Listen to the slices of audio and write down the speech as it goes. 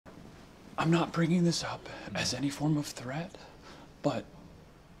I'm not bringing this up as any form of threat, but...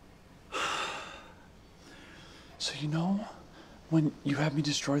 So you know when you had me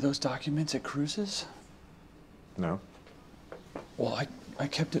destroy those documents at Cruises? No. Well, I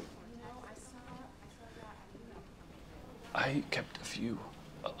kept it... I kept a few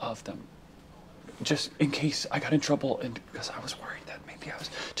of them. Just in case I got in trouble and because I was worried that maybe I was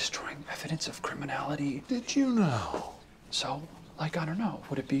destroying evidence of criminality. Did you know? So, like, I don't know,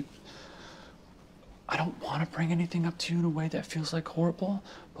 would it be... I don't want to bring anything up to you in a way that feels like horrible,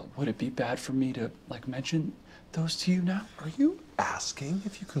 but would it be bad for me to, like, mention those to you now? Are you asking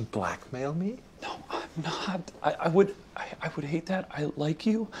if you can blackmail me? No, I'm not. I would hate that. I like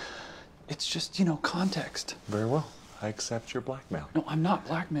you. It's just, you know, context. Very well. I accept your blackmail. No, I'm not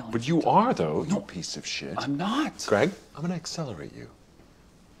blackmailing. But you are, though, No, you piece of shit. I'm not. Greg, I'm gonna accelerate you.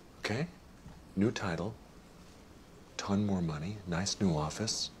 Okay? New title, ton more money, nice new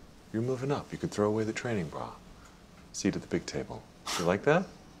office. You're moving up. You could throw away the training bra. Seat at the big table. You like that?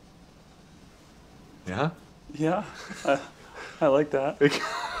 Yeah? Yeah, I like that.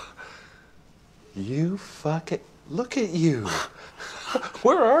 You fucking... Look at you.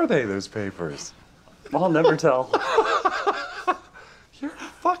 Where are they, those papers? I'll never tell. You're a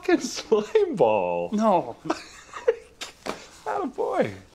fucking slime ball. No. Attaboy.